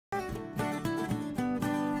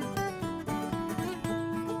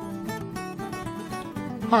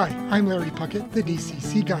Hi, I'm Larry Puckett, the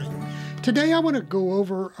DCC guy. Today I want to go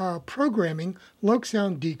over programming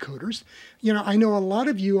LokSound decoders. I know a lot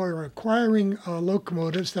of you are acquiring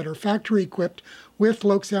locomotives that are factory equipped with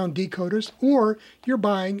LokSound decoders, or you're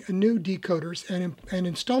buying new decoders and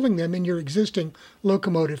installing them in your existing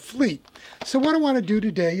locomotive fleet. So what I want to do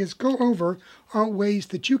today is go over ways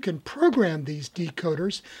that you can program these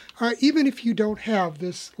decoders even if you don't have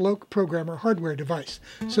this LokProgrammer hardware device.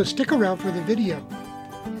 So stick around for the video.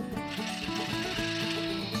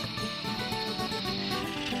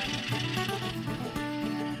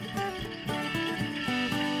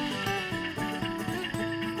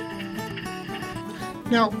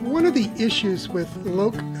 Now, one of the issues with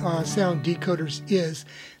LokSound decoders is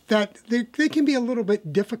that they can be a little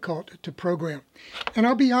bit difficult to program. And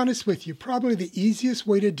I'll be honest with you, probably the easiest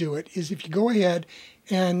way to do it is if you go ahead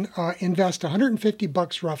and invest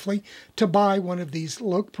 $150 roughly to buy one of these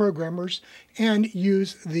LokProgrammers and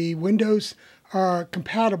use the Windows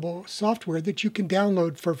compatible software that you can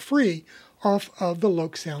download for free off of the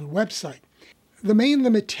LokSound website. The main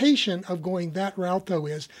limitation of going that route, though,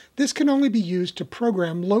 is this can only be used to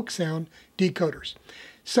program LokSound decoders.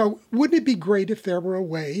 So wouldn't it be great if there were a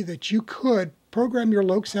way that you could program your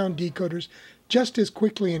LokSound decoders just as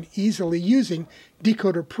quickly and easily using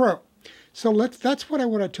DecoderPro? So that's what I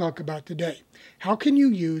want to talk about today. How can you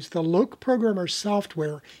use the LokProgrammer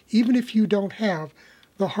software even if you don't have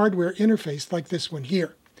the hardware interface like this one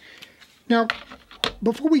here? Now,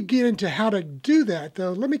 before we get into how to do that,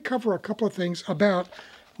 though, let me cover a couple of things about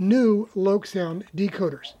new LokSound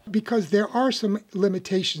decoders, because there are some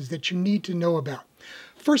limitations that you need to know about.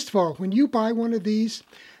 First of all, when you buy one of these,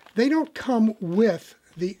 they don't come with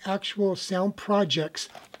the actual sound projects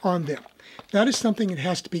on them. That is something that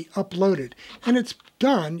has to be uploaded, and it's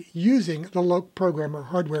done using the LokProgrammer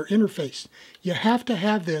hardware interface. You have to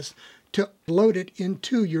have this to load it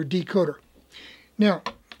into your decoder. Now,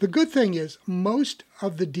 the good thing is most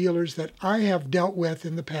of the dealers that I have dealt with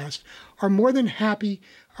in the past are more than happy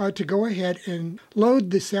to go ahead and load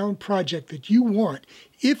the sound project that you want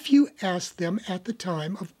if you ask them at the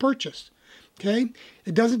time of purchase. Okay?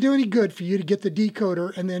 It doesn't do any good for you to get the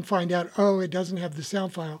decoder and then find out, oh, it doesn't have the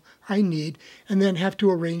sound file I need, and then have to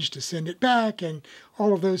arrange to send it back and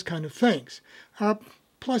all of those kind of things.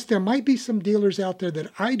 Plus, there might be some dealers out there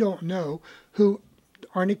that I don't know who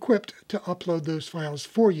aren't equipped to upload those files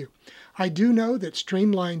for you. I do know that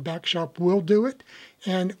Streamline Backshop will do it,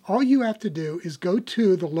 and all you have to do is go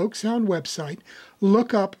to the LokSound website,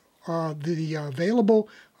 look up the available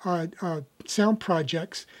sound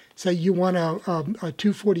projects. Say you want a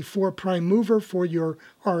 244 prime mover for your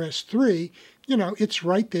RS3, it's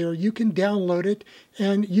right there. You can download it,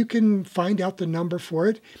 and you can find out the number for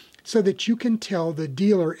it so that you can tell the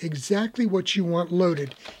dealer exactly what you want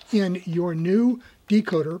loaded in your new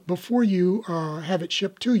decoder before you have it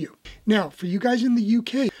shipped to you. Now, for you guys in the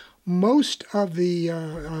UK, most of the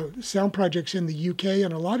sound projects in the UK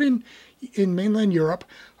and a lot in mainland Europe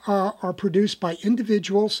are produced by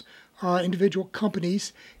individuals, individual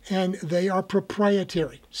companies, and they are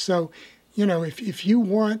proprietary. So, if you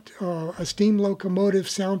want a steam locomotive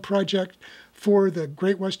sound project for the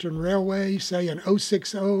Great Western Railway, say an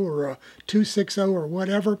 060 or a 260 or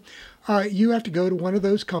whatever, you have to go to one of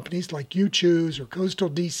those companies like You Choose or Coastal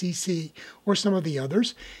DCC or some of the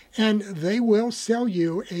others, and they will sell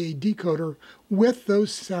you a decoder with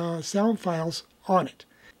those sound files on it.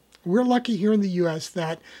 We're lucky here in the U.S.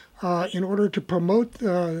 that in order to promote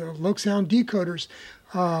LokSound decoders,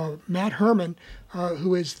 Matt Herman,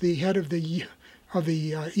 who is the head of the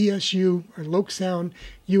ESU, or LokSound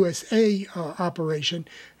USA operation,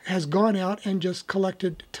 has gone out and just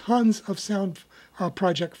collected tons of sound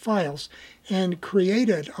project files and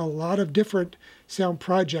created a lot of different sound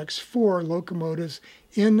projects for locomotives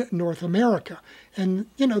in North America. And,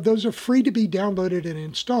 those are free to be downloaded and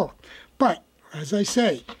installed. But, as I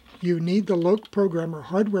say, you need the LokProgrammer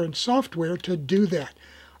hardware and software to do that,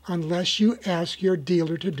 unless you ask your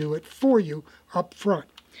dealer to do it for you up front.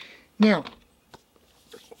 Now,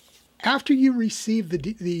 after you receive the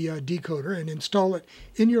decoder and install it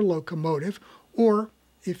in your locomotive, or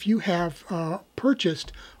if you have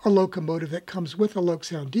purchased a locomotive that comes with a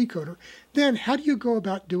LokSound decoder, then how do you go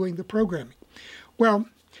about doing the programming? Well,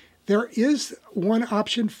 there is one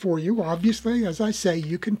option for you. Obviously, as I say,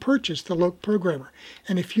 you can purchase the LokProgrammer.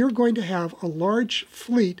 And if you're going to have a large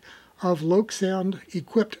fleet of LokSound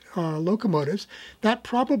equipped locomotives, that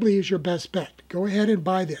probably is your best bet. Go ahead and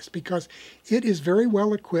buy this because it is very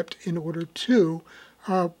well equipped in order to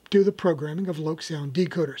do the programming of LokSound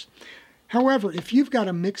decoders. However, if you've got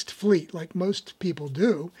a mixed fleet, like most people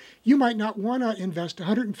do, you might not want to invest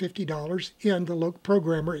 $150 in the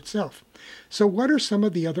LokProgrammer itself. So what are some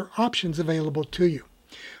of the other options available to you?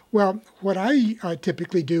 Well, what I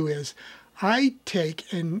typically do is I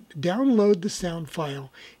take and download the sound file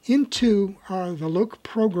into the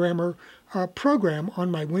LokProgrammer program on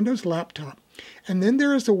my Windows laptop. And then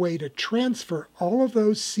there is a way to transfer all of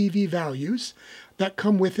those CV values that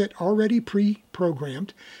come with it already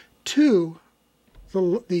pre-programmed to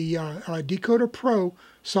the DecoderPro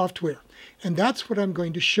software. And that's what I'm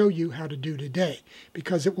going to show you how to do today,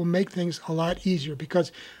 because it will make things a lot easier.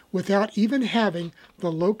 Because without even having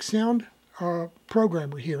the LokSound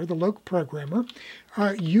programmer here, the LokProgrammer,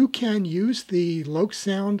 you can use the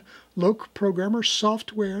LokSound LokProgrammer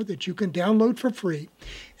software that you can download for free,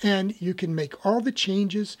 and you can make all the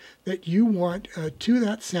changes that you want to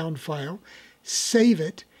that sound file, save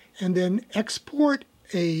it, and then export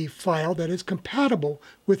a file that is compatible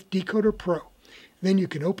with DecoderPro. Then you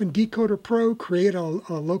can open DecoderPro, create a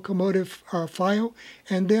locomotive file,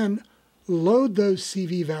 and then load those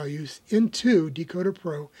CV values into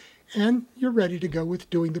DecoderPro, and you're ready to go with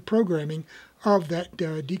doing the programming of that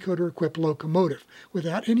decoder-equipped locomotive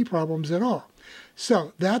without any problems at all.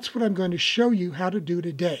 So that's what I'm going to show you how to do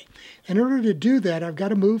today. In order to do that, I've got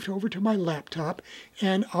to move over to my laptop,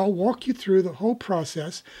 and I'll walk you through the whole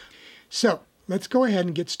process. So let's go ahead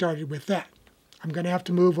and get started with that. I'm going to have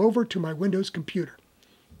to move over to my Windows computer.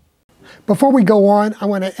 Before we go on, I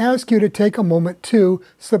want to ask you to take a moment to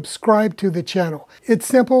subscribe to the channel. It's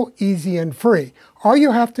simple, easy, and free. All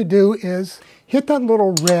you have to do is hit that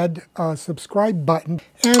little red subscribe button,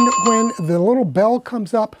 and when the little bell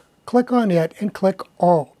comes up, click on it and click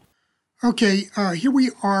all. Okay, here we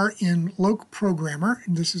are in LokProgrammer,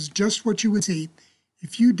 and this is just what you would see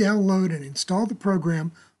if you download and install the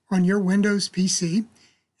program on your Windows PC,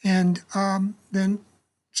 and then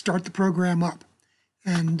start the program up.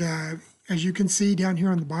 And as you can see down here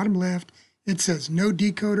on the bottom left, it says no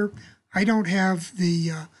decoder. I don't have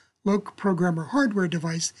the LokProgrammer hardware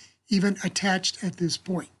device even attached at this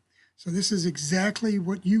point. So this is exactly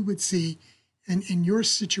what you would see in your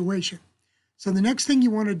situation. So the next thing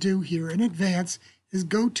you want to do here in advance is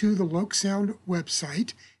go to the LokSound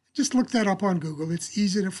website. Just look that up on Google. It's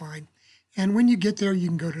easy to find. And when you get there, you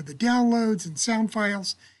can go to the downloads and sound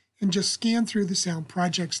files and just scan through the sound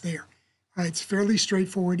projects there. It's fairly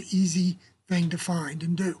straightforward, easy thing to find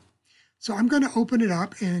and do. So I'm going to open it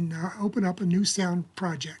up and open up a new sound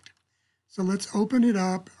project. So let's open it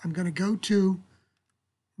up. I'm going to go to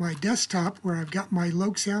my desktop where I've got my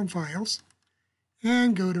LokSound files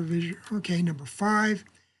and go to Visual, okay, number 5.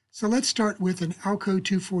 So let's start with an Alco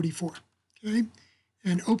 244, okay,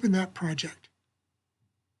 and open that project.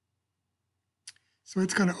 So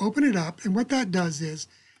it's going to open it up, and what that does is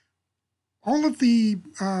all of the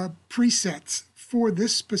presets for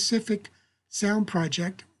this specific sound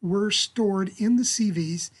project were stored in the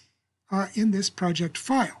CVs in this project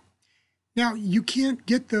file. Now, you can't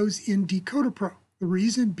get those in DecoderPro. The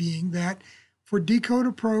reason being that for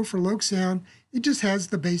DecoderPro, for LokSound, it just has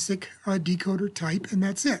the basic decoder type, and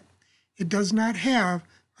that's it. It does not have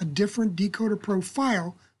a different DecoderPro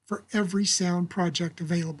file for every sound project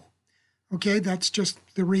available. Okay, that's just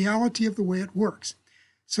the reality of the way it works.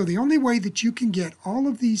 So the only way that you can get all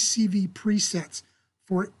of these CV presets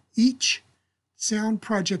for each sound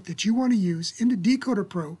project that you want to use into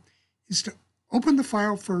DecoderPro is to open the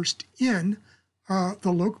file first in the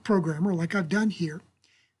LokProgrammer, like I've done here,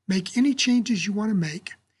 make any changes you want to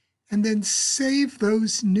make, and then save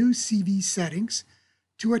those new CV settings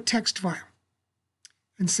to a text file.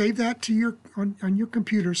 And save that to on your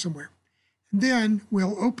computer somewhere. And then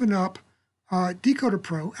we'll open up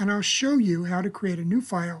DecoderPro, and I'll show you how to create a new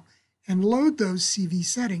file and load those CV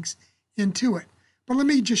settings into it. But let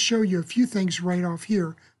me just show you a few things right off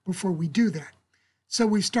here before we do that. So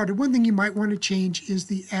we started. One thing you might want to change is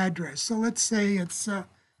the address. So let's say it's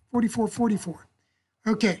 4444.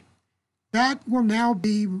 Okay, that will now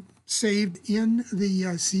be saved in the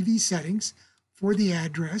CV settings for the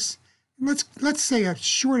address. Let's say a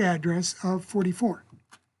short address of 44.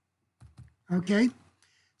 Okay.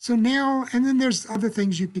 So now, and then there's other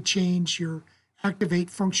things you could change, your activate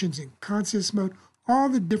functions in consist mode, all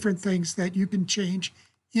the different things that you can change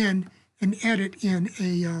in and edit in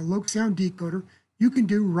a LokSound decoder, you can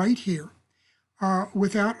do right here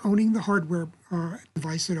without owning the hardware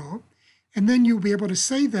device at all. And then you'll be able to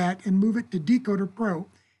save that and move it to DecoderPro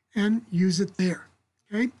and use it there.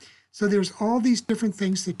 Okay, so there's all these different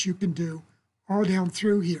things that you can do all down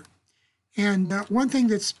through here. And one thing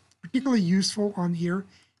that's particularly useful on here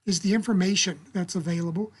is the information that's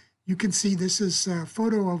available. You can see this is a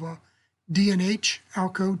photo of a D&H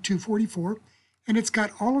Alco 244, and it's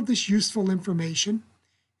got all of this useful information.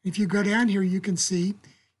 If you go down here, you can see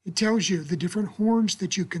it tells you the different horns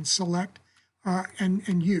that you can select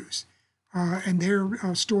and use. And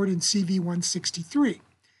they're stored in CV163.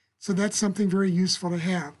 So that's something very useful to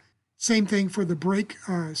have. Same thing for the brake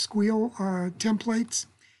squeal templates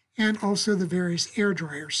and also the various air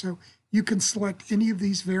dryers. So you can select any of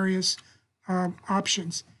these various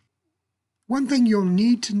options. One thing you'll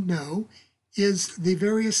need to know is the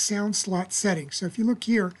various sound slot settings. So if you look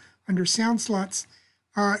here under sound slots,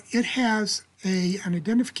 it has an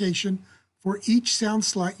identification for each sound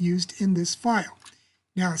slot used in this file.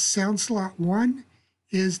 Now, sound slot 1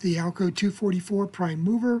 is the Alco 244 prime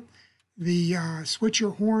mover. The switcher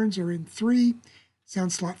horns are in 3.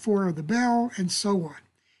 Sound slot 4 are the bell, and so on.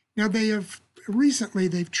 Now, they've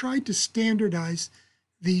tried to standardize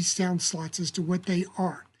these sound slots as to what they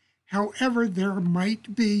are. However, there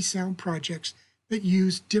might be sound projects that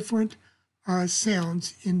use different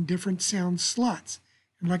sounds in different sound slots.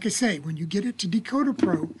 And like I say, when you get it to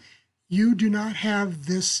DecoderPro, you do not have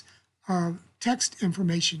this text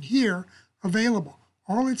information here available.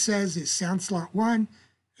 All it says is sound slot 1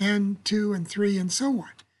 and 2 and 3 and so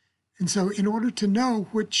on. And so in order to know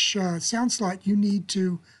which sound slot you need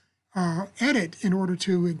to edit in order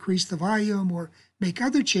to increase the volume or make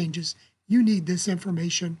other changes, you need this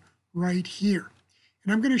information right here.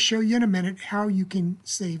 And I'm going to show you in a minute how you can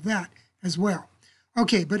save that as well.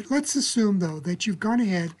 Okay, but let's assume, though, that you've gone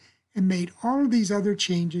ahead and made all of these other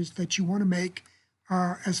changes that you want to make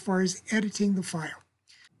as far as editing the file.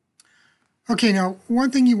 Okay, now, one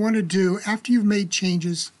thing you want to do after you've made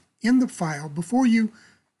changes in the file, before you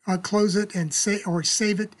close it and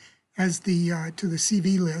save it as to the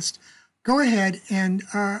CV list, go ahead and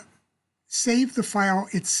save the file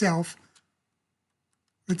itself.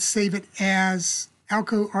 Let's save it as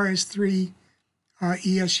Alco RS3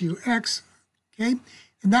 ESUX, okay?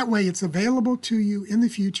 And that way it's available to you in the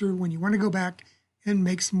future when you want to go back and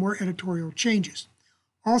make some more editorial changes.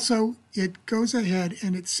 Also, it goes ahead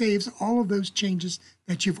and it saves all of those changes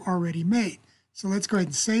that you've already made. So let's go ahead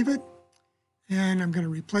and save it. And I'm going to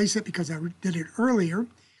replace it because I did it earlier.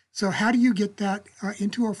 So how do you get that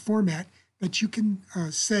into a format that you can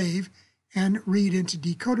save and read into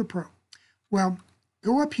DecoderPro? Well,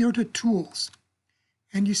 go up here to Tools,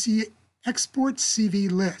 and you see Export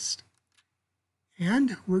CV List.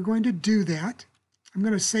 And we're going to do that. I'm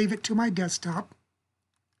going to save it to my desktop,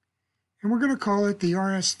 and we're going to call it the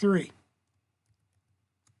RS3.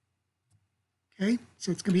 Okay,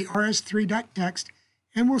 so it's going to be rs3.txt,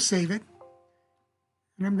 and we'll save it.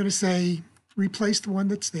 And I'm going to say replace the one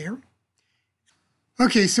that's there.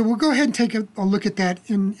 Okay, so we'll go ahead and take a look at that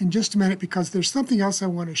in just a minute, because there's something else I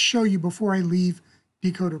want to show you before I leave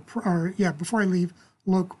before I leave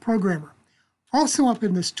LokProgrammer. Also up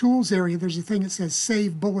in this Tools area, there's a thing that says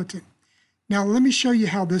Save Bulletin. Now let me show you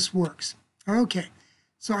how this works. Okay,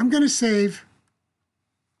 so I'm going to save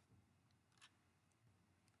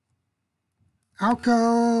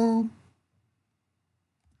Alco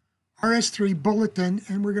RS3 Bulletin,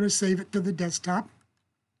 and we're going to save it to the desktop.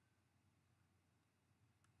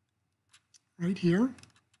 Right here.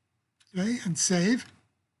 Okay, and save.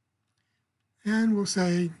 And we'll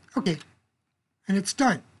say, okay, and it's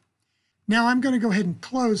done. Now I'm going to go ahead and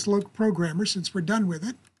close LokProgrammer since we're done with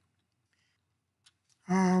it.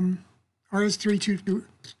 RS3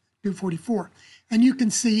 and you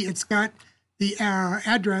can see it's got the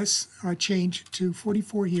address changed to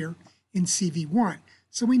 44 here in CV1.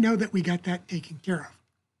 So we know that we got that taken care of.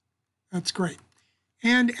 That's great.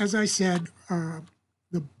 And as I said,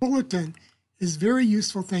 the bulletin is a very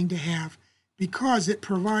useful thing to have because it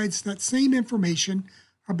provides that same information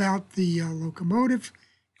about the locomotive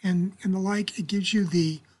and the like. It gives you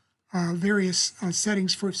the various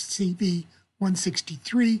settings for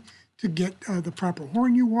CV163 to get the proper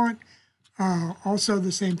horn you want. Also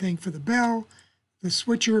the same thing for the bell, the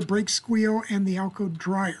switcher, brake squeal, and the Alco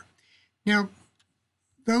dryer. Now,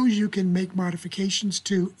 those you can make modifications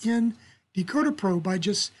to in DecoderPro by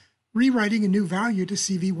just rewriting a new value to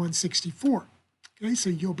CV164. Okay,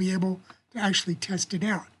 so you'll be able to actually test it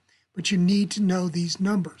out. But you need to know these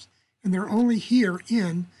numbers, and they're only here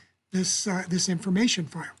in this, this information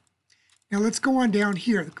file. Now let's go on down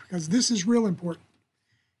here because this is real important.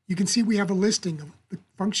 You can see we have a listing of the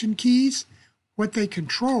function keys, what they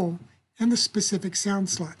control, and the specific sound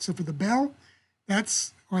slot. So for the bell,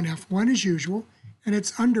 that's on F1 as usual, and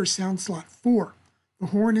it's under sound slot 4. The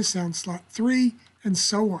horn is sound slot 3, and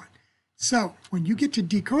so on. So when you get to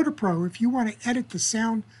DecoderPro, if you want to edit the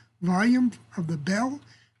sound volume of the bell,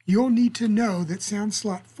 you'll need to know that sound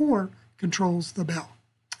slot 4 controls the bell.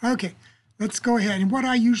 Okay, let's go ahead. And what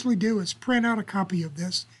I usually do is print out a copy of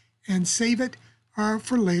this and save it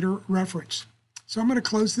for later reference. So I'm going to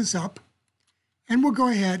close this up, and we'll go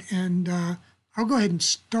ahead and I'll go ahead and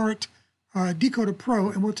start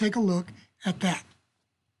DecoderPro, and we'll take a look at that.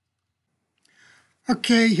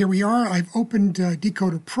 Okay, here we are. I've opened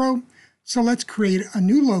DecoderPro. So let's create a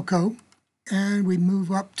new loco, and we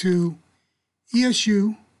move up to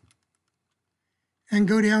ESU and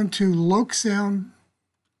go down to LokSound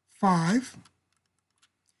 5,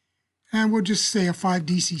 and we'll just say a 5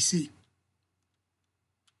 DCC.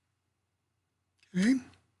 Okay,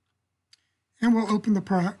 and we'll open the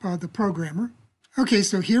programmer. Okay,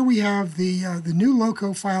 so here we have the new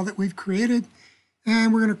loco file that we've created,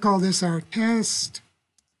 and we're going to call this our test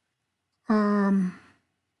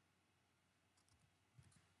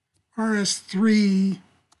RS3,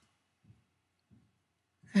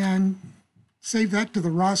 and save that to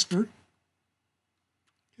the roster.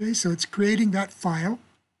 Okay, so it's creating that file.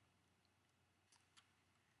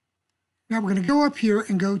 Now we're going to go up here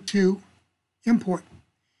and go to import.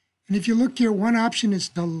 And if you look here, one option is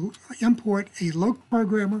to import a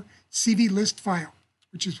LokProgrammer CV list file,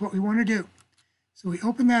 which is what we want to do. So we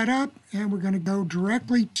open that up, and we're going to go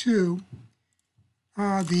directly to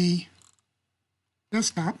the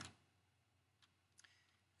desktop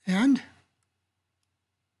and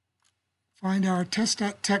find our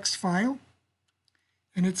test.txt file.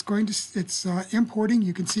 And it's importing.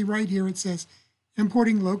 You can see right here it says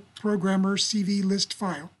importing LokProgrammer CV list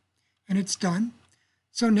file, and it's done.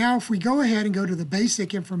 So now if we go ahead and go to the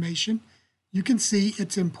basic information, you can see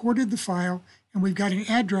it's imported the file, and we've got an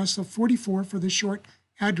address of 44 for the short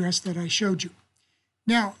address that I showed you.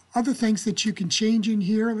 Now, other things that you can change in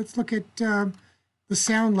here, let's look at the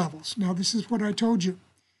sound levels. Now, this is what I told you.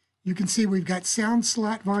 You can see we've got sound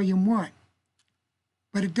slot volume 1,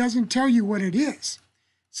 but it doesn't tell you what it is.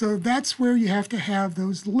 So that's where you have to have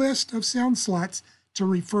those list of sound slots to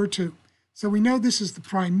refer to. So we know this is the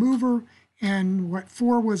prime mover, and what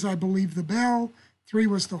 4 was, I believe, the bell, 3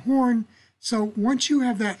 was the horn. So once you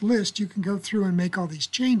have that list, you can go through and make all these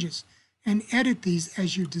changes and edit these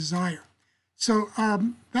as you desire. So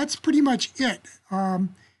that's pretty much it. I'll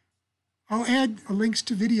add links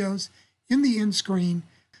to videos in the end screen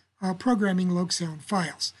programming LokSound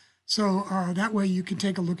files. So that way you can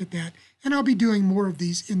take a look at that. And I'll be doing more of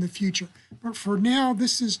these in the future. But for now,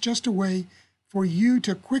 this is just a way for you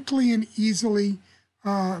to quickly and easily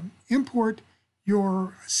import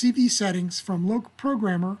your CV settings from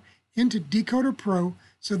LokProgrammer into DecoderPro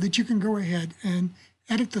so that you can go ahead and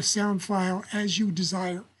edit the sound file as you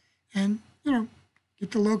desire and,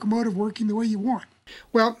 get the locomotive working the way you want.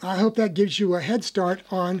 Well, I hope that gives you a head start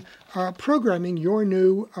on programming your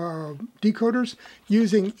new decoders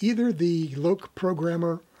using either the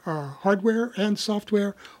LokProgrammer hardware and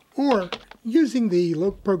software, or using the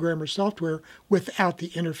LokProgrammer software without the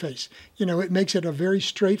interface. It makes it a very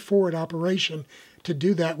straightforward operation to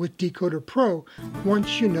do that with DecoderPro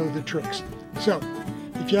once you know the tricks. So,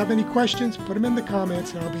 if you have any questions, put them in the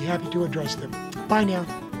comments and I'll be happy to address them. Bye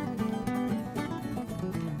now.